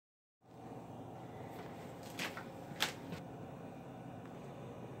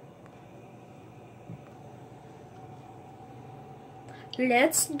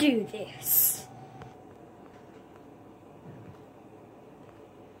let's do this.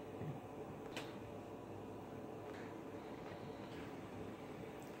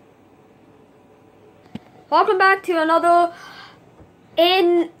 Welcome back to another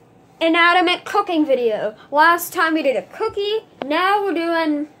inanimate cooking video. Last time we did a cookie. Now we're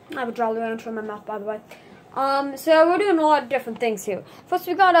doing, I have a Jolly Rancher in my mouth, by the way. So we're doing a lot of different things here. First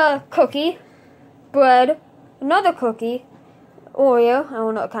we got a cookie, bread, another cookie, Oreo, I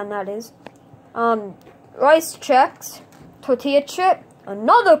don't know what kind that is. Rice Chex, tortilla chip,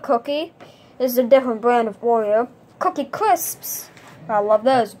 another cookie. This is a different brand of Oreo. Cookie Crisps. I love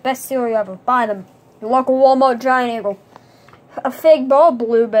those. Best cereal ever. Buy them. Your local Walmart Giant Eagle. A fig ball,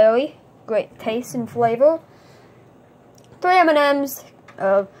 blueberry, great taste and flavor. 3 M&Ms,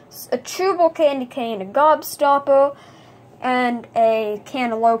 a chewable candy cane, a gobstopper, and a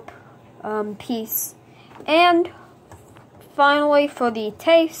cantaloupe piece. And finally, for the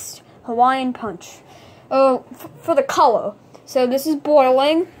taste, Hawaiian Punch. For the color. So this is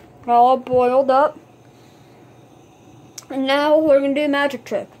boiling, all boiled up. And now we're going to do a magic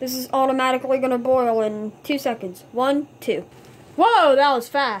trick. This is automatically going to boil in 2 seconds. 1, 2. Whoa, that was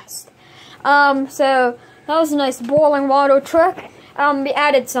fast. So that was a nice boiling water trick. We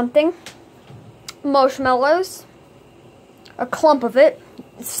added something. Marshmallows. A clump of it.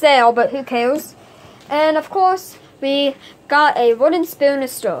 It's stale, but who cares? And of course, we got a wooden spoon to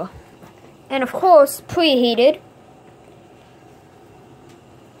stir. And of course, preheated.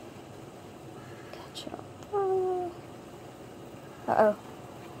 Uh-oh.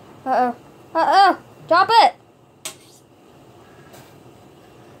 Uh-oh. Uh-oh! Drop it!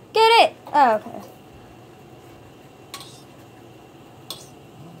 Get it! Oh, okay.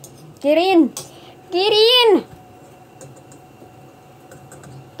 Get in! Get in!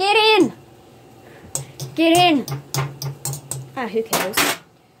 Get in! Get in! Ah, who cares?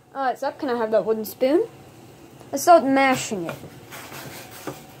 Alright, so can I have that wooden spoon? Let's start mashing it.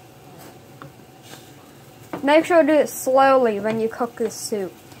 Make sure to do it slowly when you cook this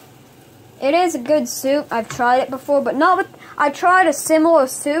soup. It is a good soup. I've tried it before, but not with... I tried a similar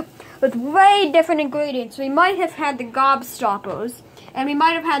soup with way different ingredients. We might have had the gobstoppers, and we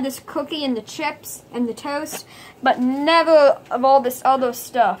might have had this cookie and the chips and the toast, but never of all this other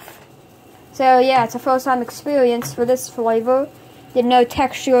stuff. So yeah, it's a first-time experience for this flavor. Did no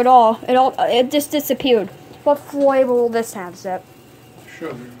texture at all. It just disappeared. What flavor will this have, Zep?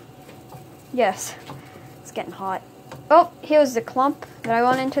 Sugar. Yes. It's getting hot. Oh, here's the clump. Did I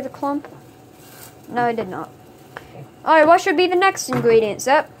run into the clump? No, I did not. Alright, what should be the next ingredient,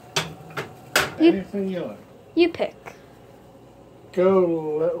 Zep? Anything you like. You pick.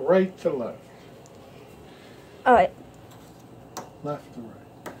 Go right to left. Alright. Left to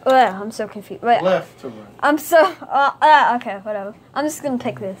right. Ugh, I'm so confused. Wait. Left to right. I'm so... okay, whatever. I'm just gonna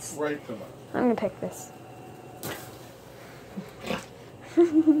pick this. Right to left. I'm gonna pick this.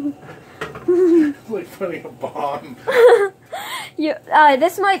 Like putting a bomb.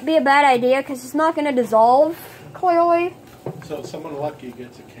 This might be a bad idea because it's not gonna dissolve, clearly. So someone lucky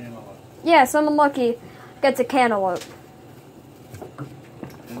gets a cantaloupe. Yeah, someone lucky gets a cantaloupe.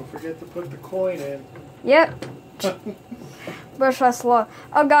 Don't forget to put the coin in. Yep. Brush less slow.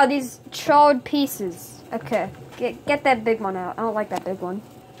 Oh god, these charred pieces. Okay, get that big one out. I don't like that big one.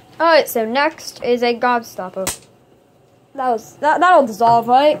 Alright, so next is a gobstopper. That'll dissolve,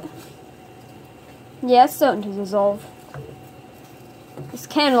 right? Yeah, it's starting to dissolve. This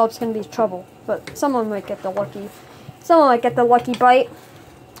cantaloupe's gonna be trouble, but someone might get the lucky. Someone might get the lucky bite.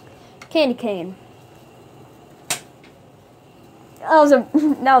 Candy cane. That was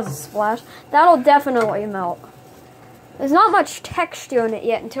a splash. That'll definitely melt. There's not much texture in it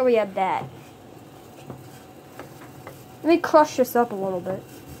yet until we add that. Let me crush this up a little bit.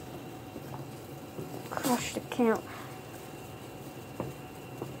 Crush the can.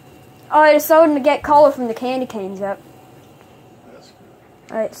 Alright, it's starting to get color from the candy canes up. That's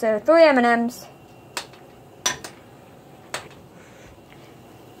good. Alright, so 3 M&Ms.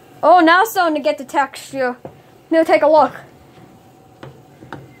 Oh, now it's starting to get the texture. Now take a look.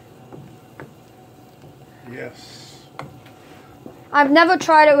 Yes. I've never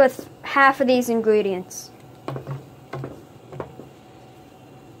tried it with half of these ingredients.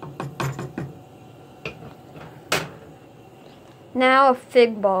 Now a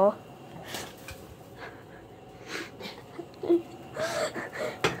fig ball.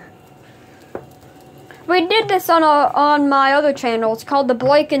 We did this on my other channel. It's called The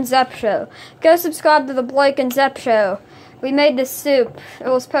Blake and Zep Show. Go subscribe to The Blake and Zep Show. We made this soup. It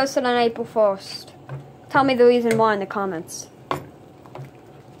was posted on April 1st. Tell me the reason why in the comments.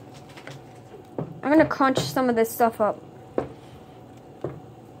 I'm gonna crunch some of this stuff up.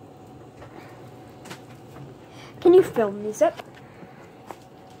 can you film me, Zip?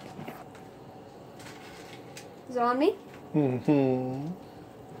 Is it on me? Mm-hmm.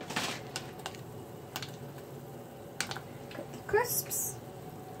 Cookie crisps.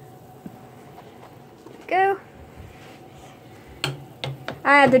 There we go.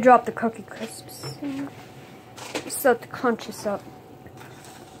 I had to drop the cookie crisps. Just so to crunch this up.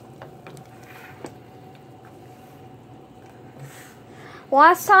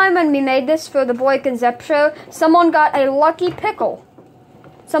 Last time when we made this for the Blake and Zep show, someone got a lucky pickle.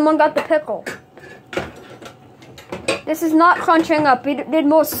 Someone got the pickle. This is not crunching up. We did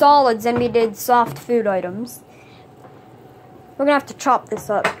more solids than we did soft food items. We're gonna have to chop this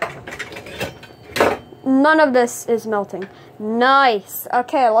up. None of this is melting. Nice.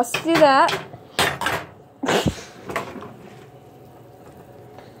 Okay, let's do that.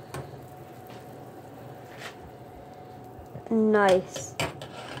 Nice.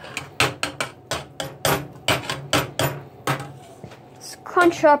 Let's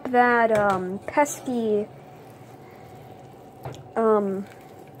crunch up that pesky ew!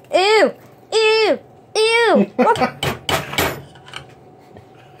 Ew! Ew!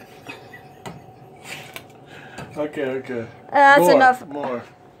 Okay. That's enough. More.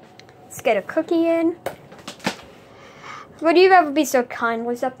 Let's get a cookie in. Would you ever be so kind,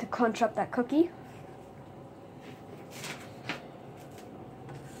 Lizette, to crunch up that cookie?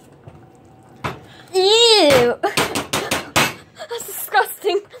 Ew! That's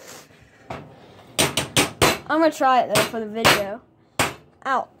disgusting. I'm gonna try it though for the video.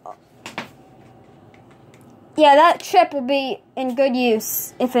 Ow. Yeah, that chip will be in good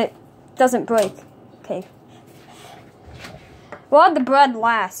use if it doesn't break. Okay. We'll have the bread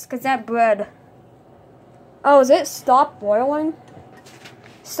last, because that bread... Oh, is it stopped boiling?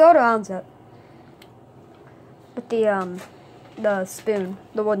 Still around it. With the spoon,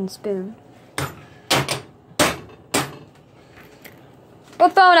 the wooden spoon. We're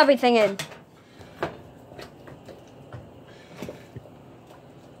throwing everything in.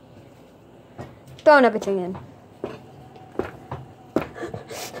 Throwing everything in.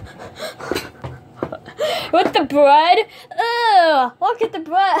 With the bread? Ugh! Look at the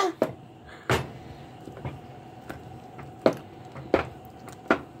bread.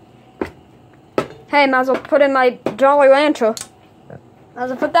 Hey, might as well put in my Jolly Rancher. Might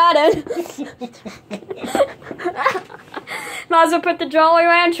as well put that in. Might as well put the Jolly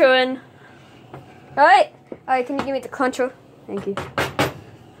Rancher in. Alright. Alright, can you give me the cruncher? Thank you.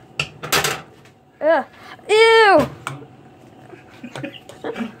 Ugh. Ew!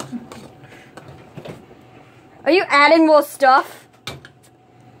 Are you adding more stuff?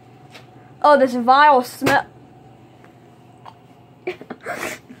 Oh, this vile smell.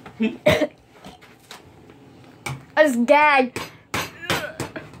 I just gagged.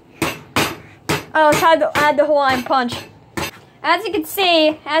 Oh, it's hard to add the Hawaiian punch. As you can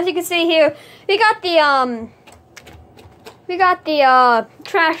see here, we got the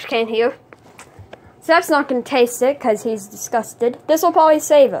trash can here. Zep's not gonna taste it because he's disgusted. This will probably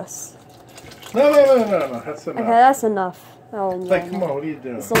save us. No, that's enough. Okay, that's enough. Oh, like, come on, what are you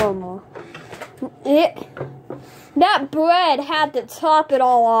doing? It's a little more. That bread had to top it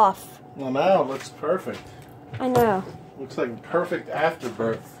all off. Well, now it looks perfect. I know. Looks like perfect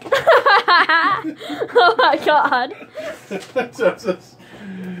afterbirth. Oh my god.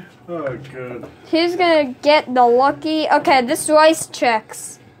 Oh, good. Who's gonna get the lucky... Okay, this rice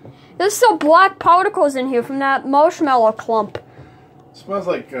checks. There's still black particles in here from that marshmallow clump. It smells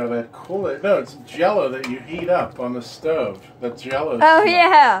like that Kool-Aid. No, it's Jell-O that you heat up on the stove. That Jell-O. Oh,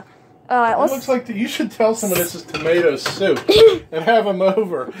 yeah. Alright, it looks like you should tell someone this is tomato soup and have them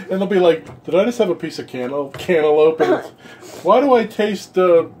over, and they'll be like, "Did I just have a piece of cantaloupe? And why do I taste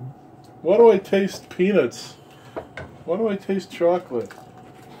peanuts? Why do I taste chocolate?"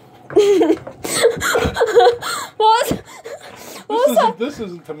 This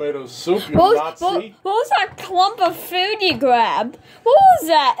isn't tomato soup, you Nazi. What was that clump of food you grabbed? What was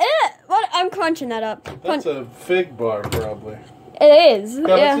that? I'm crunching that up. That's a fig bar, probably. It is.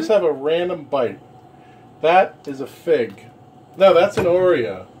 Now, let's just have a random bite. That is a fig. No, that's an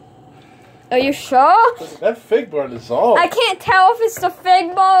Oreo. Are you sure? That fig bar dissolved. I can't tell if it's the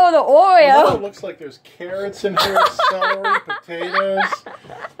fig bar or the Oreo. No, it looks like there's carrots in here, celery, potatoes.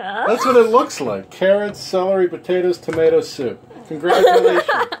 That's what it looks like. Carrots, celery, potatoes, tomato soup. Congratulations.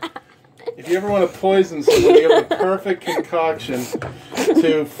 If you ever want to poison someone, you have the perfect concoction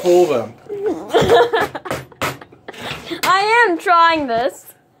to fool them. I am trying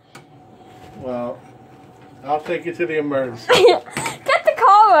this. Well, I'll take you to the emergency. Get the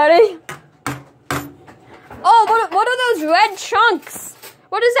car ready. Oh, what are those red chunks?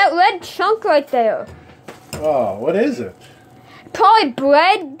 What is that red chunk right there? Oh, what is it? Probably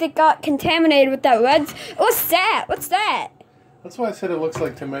bread that got contaminated with that red. What's that? What's that? That's why I said it looks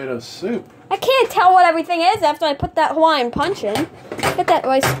like tomato soup. I can't tell what everything is after I put that Hawaiian punch in. Get that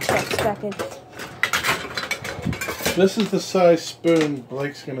rice chips back in. This is the size spoon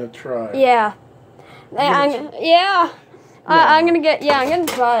Blake's gonna try. Yeah. I'm gonna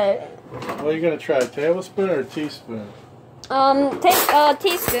try it. What are you gonna try? A tablespoon or a teaspoon? Take a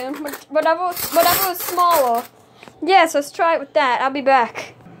teaspoon, whatever is smaller. Yes, let's try it with that. I'll be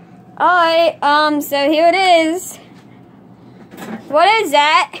back. Alright, so here it is. What is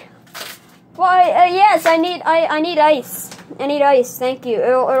that? Why, yes, I need ice. I need ice, thank you.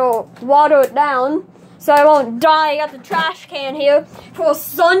 It'll water it down so I won't die. I got the trash can here for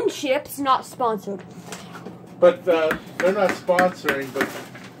Sun Chips, not sponsored. But, they're not sponsoring, but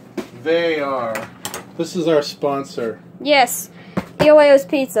they are. This is our sponsor. Yes, Aleo's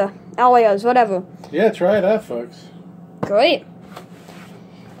Pizza. Aleo's, whatever. Yeah, try it out, folks. Great.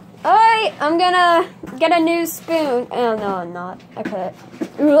 Alright, I'm gonna get a new spoon. Oh, no, I'm not. Okay.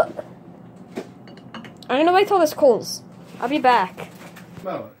 Ugh. I'm gonna wait till this cools. I'll be back.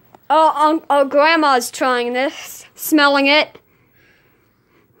 Smell it. Oh, Grandma's trying this. Smelling it.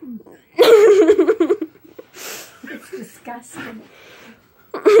 It's disgusting.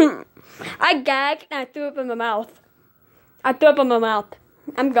 I gagged and I threw up in my mouth.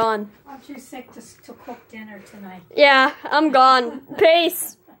 I'm gone. Aren't you sick to cook dinner tonight? Yeah, I'm gone.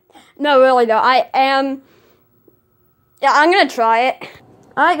 Peace. No, really though, I am. Yeah, I'm gonna try it.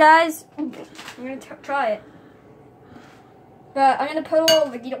 Alright, guys. I'm gonna try it. But I'm gonna put a little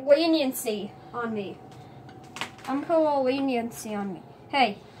leniency on me.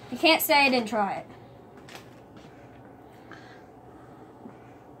 Hey, you can't say I didn't try it.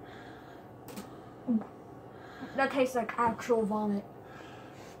 That tastes like actual vomit.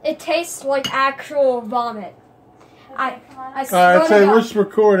 It tastes like actual vomit. I swear Alright, to so we're God. just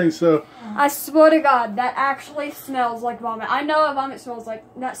recording, so. I swear to God, that actually smells like vomit. I know what vomit smells like.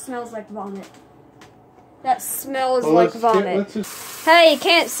 That smells like vomit. That smells like vomit. Hey, you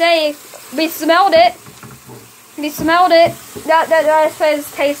can't say we smelled it. We smelled it. That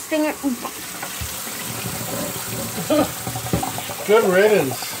says tasting it. Good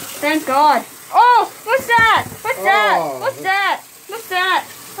riddance. Thank God. Oh, what's that? What's that? Oh. What's that? What's that?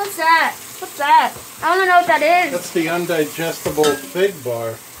 What's that? What's that? I don't know what that is. That's the undigestible fig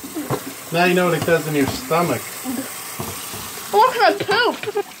bar. Now you know what it does in your stomach. It looks like poop.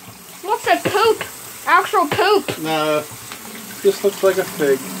 It looks like poop. Actual poop. Nah, this looks like a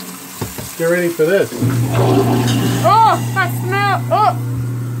fig. Get ready for this. Oh, I smell. Oh,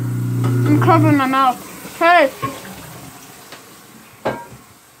 I'm covering my mouth. Hey.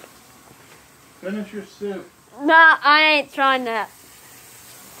 Finish your soup. Nah, I ain't trying that.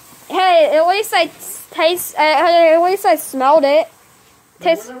 Hey, at least I taste. At least I smelled it.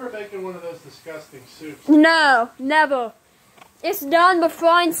 We're never making one of those disgusting soups. No, never. It's done with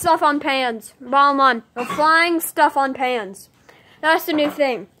frying stuff on pans. Bottom line, we're frying stuff on pans. That's the new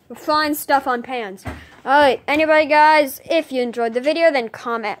thing. We're frying stuff on pans. Alright, anyway guys, if you enjoyed the video, then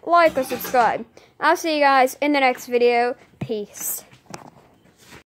comment, like, or subscribe. I'll see you guys in the next video. Peace.